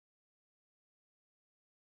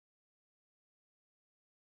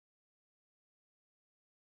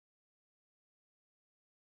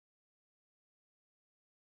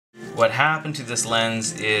What happened to this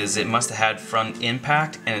lens is it must have had front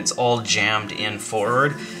impact and it's all jammed in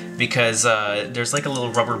forward because there's like a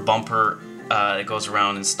little rubber bumper that goes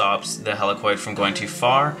around and stops the helicoid from going too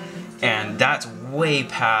far, and that's way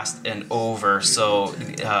past and over, so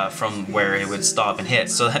from where it would stop and hit.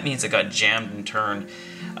 So that means it got jammed and turned.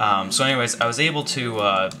 So anyways, I was able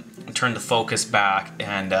to turn the focus back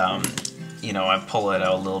and you know, I pull it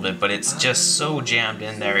out a little bit, but it's just so jammed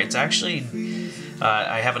in there. It's actually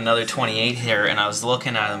I have another 28 here, and I was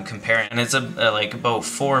looking at them comparing, and it's like about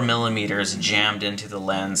 4 millimeters jammed into the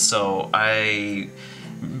lens. So I'm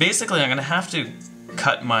gonna have to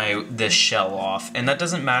cut this shell off, and that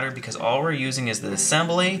doesn't matter because all we're using is the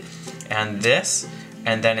assembly and this,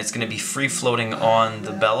 and then it's gonna be free floating on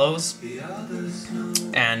the bellows,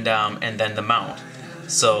 and then the mount.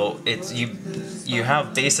 So it's you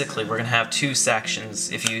have basically, we're gonna have two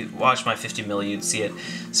sections. If you watch my 50mm, you'd see it.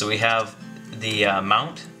 So we have the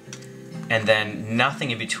mount, and then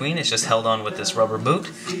nothing in between. It's just held on with this rubber boot,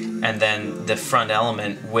 and then the front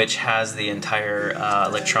element, which has the entire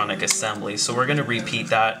electronic assembly. So we're gonna repeat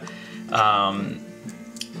that, and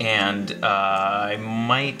I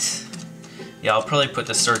might, yeah, I'll probably put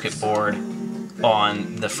the circuit board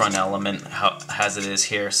on the front element as it is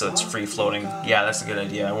here, so it's free floating. Yeah, that's a good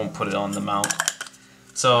idea. I won't put it on the mount.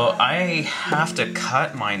 So I have to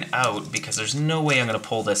cut mine out because there's no way I'm gonna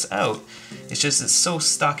pull this out. It's so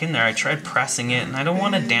stuck in there. I tried pressing it and I don't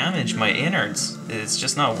want to damage my innards. It's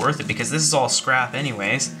just not worth it because this is all scrap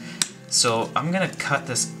anyways. So I'm gonna cut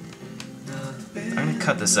this. I'm gonna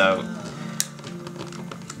cut this out.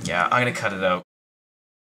 Yeah, I'm gonna cut it out.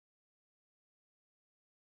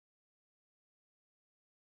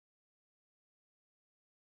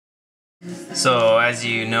 So as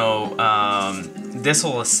you know, this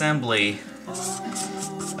whole assembly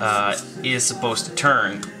is supposed to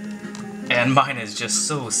turn, and mine is just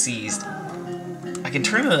so seized. I can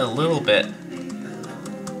turn it a little bit,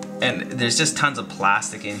 and there's just tons of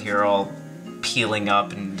plastic in here all peeling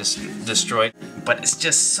up and destroyed, but it's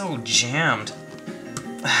just so jammed.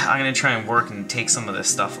 I'm gonna try and work and take some of this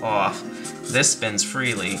stuff off. This spins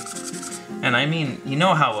freely. And I mean, you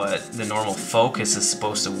know how the normal focus is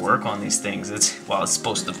supposed to work on these things. It's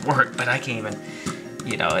supposed to work, but I can't even,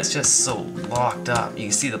 you know, it's just so locked up. You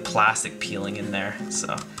can see the plastic peeling in there.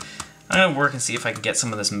 So I'm gonna work and see if I can get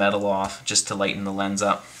some of this metal off just to lighten the lens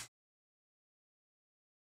up.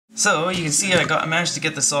 So you can see I managed to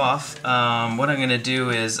get this off. What I'm gonna do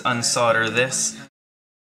is unsolder this.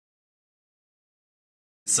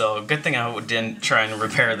 So good thing I didn't try and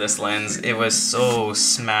repair this lens. It was so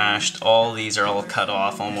smashed. All these are all cut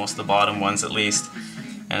off, almost the bottom ones at least.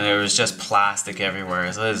 And there was just plastic everywhere,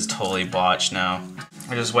 so this is totally botched now.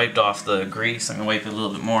 I just wiped off the grease. I'm gonna wipe it a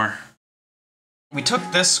little bit more. We took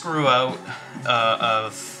this screw out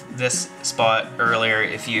of this spot earlier,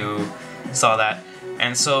 if you saw that.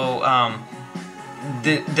 And so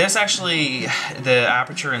this actually, the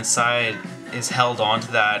aperture inside is held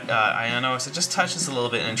onto that. I noticed it just touches a little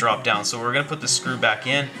bit and dropped down. So we're gonna put the screw back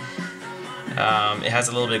in. It has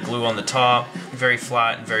a little bit of glue on the top, very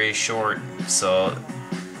flat and very short. So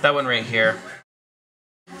that one right here,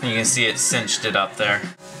 and you can see it cinched it up there.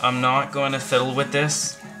 I'm not going to fiddle with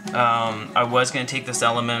this. I was going to take this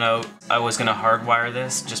element out. I was going to hardwire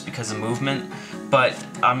this just because of movement, but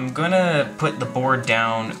I'm going to put the board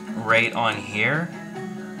down right on here,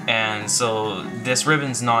 and so this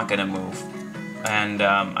ribbon's not going to move. And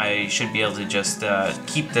I should be able to just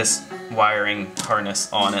keep this wiring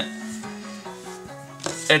harness on it.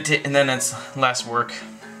 And then it's less work.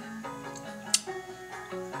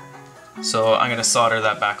 So I'm going to solder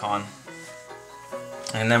that back on.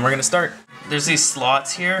 And then we're going to start. There's these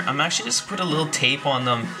slots here. I'm actually just put a little tape on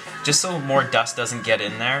them just so more dust doesn't get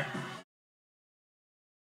in there.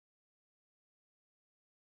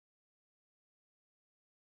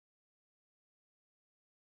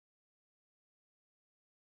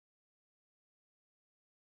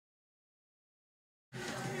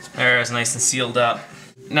 There, it's nice and sealed up.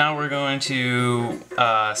 Now we're going to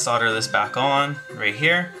solder this back on right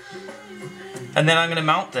here, and then I'm going to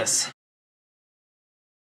mount this.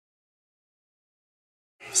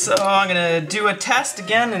 So I'm going to do a test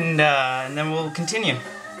again, and then we'll continue.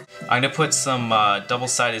 I'm going to put some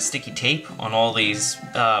double-sided sticky tape on all these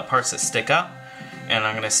parts that stick up, and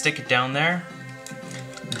I'm going to stick it down there.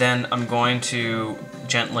 Then I'm going to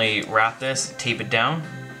gently wrap this, tape it down,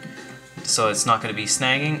 so it's not going to be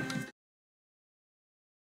snagging.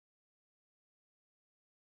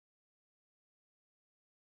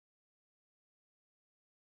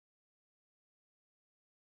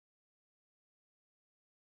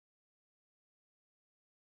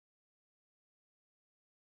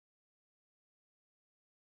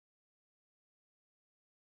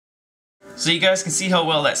 So you guys can see how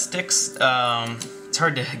well that sticks. It's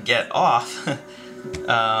hard to get off.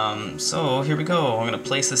 So here we go. I'm gonna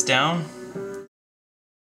place this down.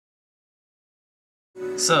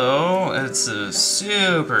 So it's a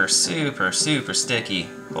super sticky.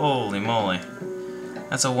 Holy moly.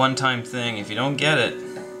 That's a one-time thing. If you don't get it,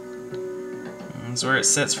 that's where it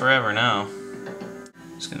sits forever now.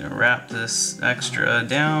 Just gonna wrap this extra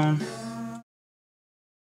down.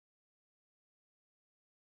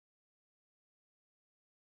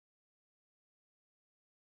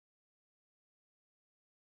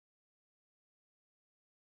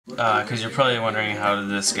 Because you're probably wondering how did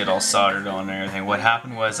this get all soldered on and everything. What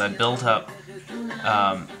happened was I built up,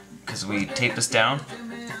 because we taped this down,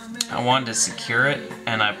 I wanted to secure it,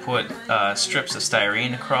 and I put strips of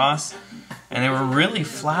styrene across, and they were really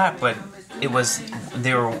flat, but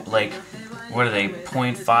they were like, what are they,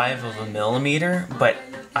 0.5 of a millimeter, but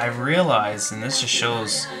I realized, and this just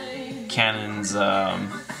shows Canon's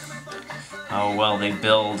how well they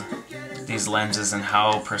build these lenses and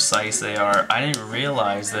how precise they are. I didn't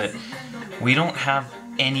realize that we don't have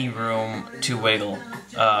any room to wiggle.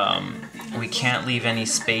 We can't leave any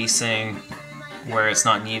spacing where it's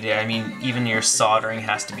not needed. I mean, even your soldering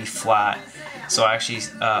has to be flat. So I actually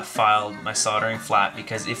filed my soldering flat,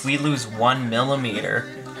 because if we lose 1 millimeter,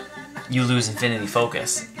 you lose infinity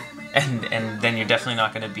focus. And then you're definitely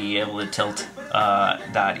not going to be able to tilt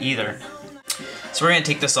that either. So we're going to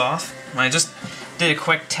take this off. I just did a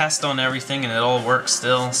quick test on everything and it all works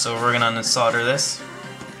still, so we're going to unsolder this.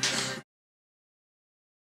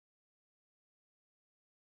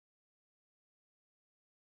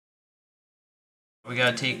 We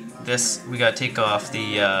gotta take off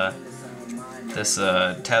the this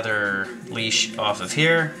tether leash off of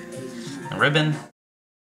here, the ribbon.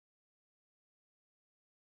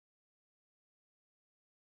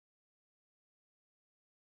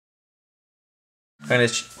 I'm gonna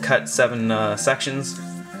cut 7 sections,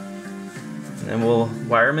 and then we'll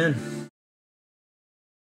wire them in.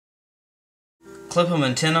 Clip them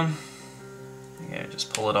and tin them. Yeah,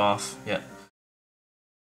 just pull it off. Yeah.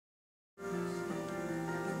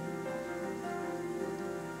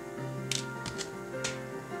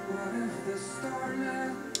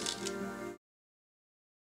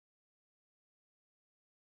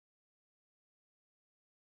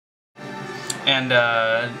 And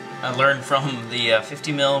I learned from the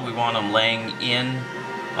 50 mil, we want them laying in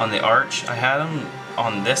on the arch. I had them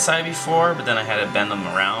on this side before, but then I had to bend them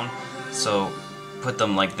around. So put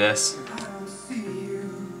them like this.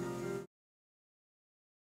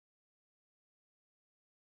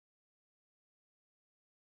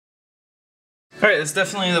 Alright, that's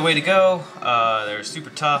definitely the way to go. They're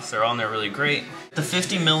super tough, they're on there really great. The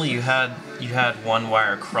 50 mil you had 1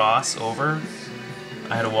 wire cross over.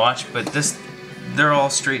 I had to watch, but they're all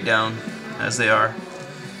straight down as they are.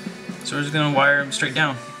 So we're just gonna wire them straight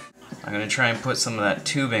down. I'm gonna try and put some of that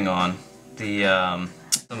tubing on, some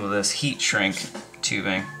of this heat shrink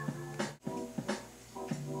tubing.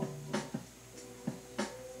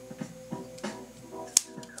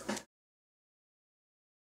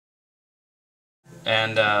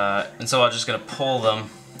 And so I'm just gonna pull them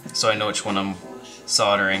so I know which one I'm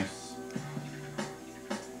soldering.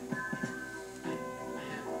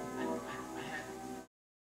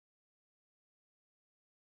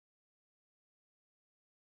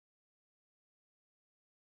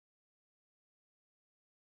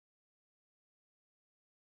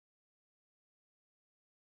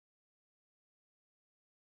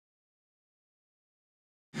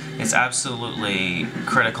 It's absolutely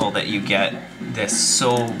critical that you get this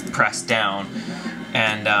so pressed down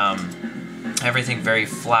and everything very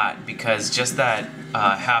flat, because just that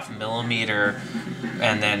 0.5 millimeter,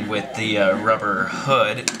 and then with the rubber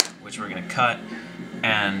hood, which we're gonna cut,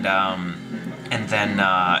 and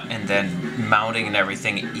then mounting and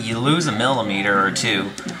everything, you lose 1 millimeter or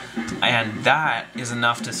 2, and that is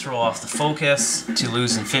enough to throw off the focus, to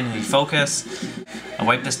lose infinity focus. I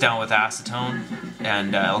wipe this down with acetone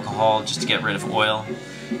and alcohol just to get rid of oil,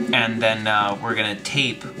 and then we're gonna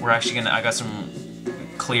tape. I got some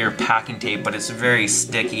clear packing tape, but it's very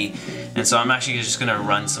sticky, and so I'm actually just gonna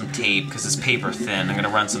run some tape, because it's paper thin. I'm gonna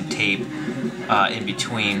run some tape in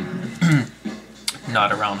between,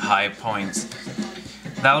 not around high points.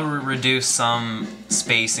 That'll reduce some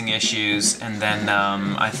spacing issues, and then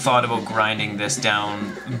I thought about grinding this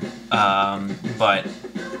down, but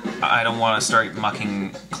I don't want to start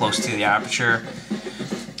mucking close to the aperture.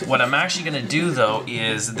 What I'm actually going to do though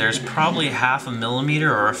is there's probably 0.5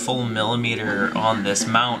 millimeter or a full millimeter on this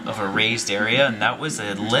mount of a raised area, and that was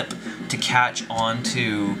a lip to catch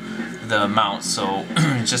onto the mount, so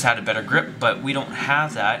it just had a better grip, but we don't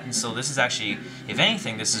have that, and so this is actually, if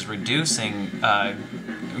anything, this is reducing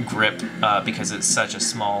grip because it's such a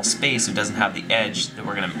small space. It doesn't have the edge that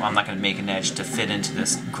I'm not gonna make an edge to fit into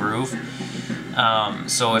this groove.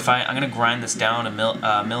 So if I'm gonna grind this down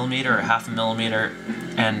a millimeter or half a millimeter,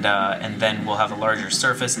 and then we'll have a larger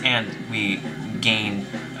surface, and we gain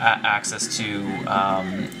access to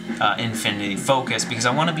infinity focus, because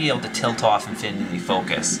I want to be able to tilt off infinity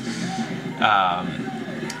focus,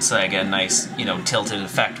 so I get a nice, you know, tilted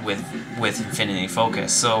effect with infinity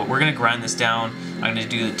focus. So we're gonna grind this down. I'm gonna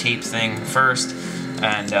do the tape thing first,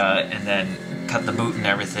 and then cut the boot and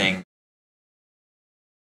everything.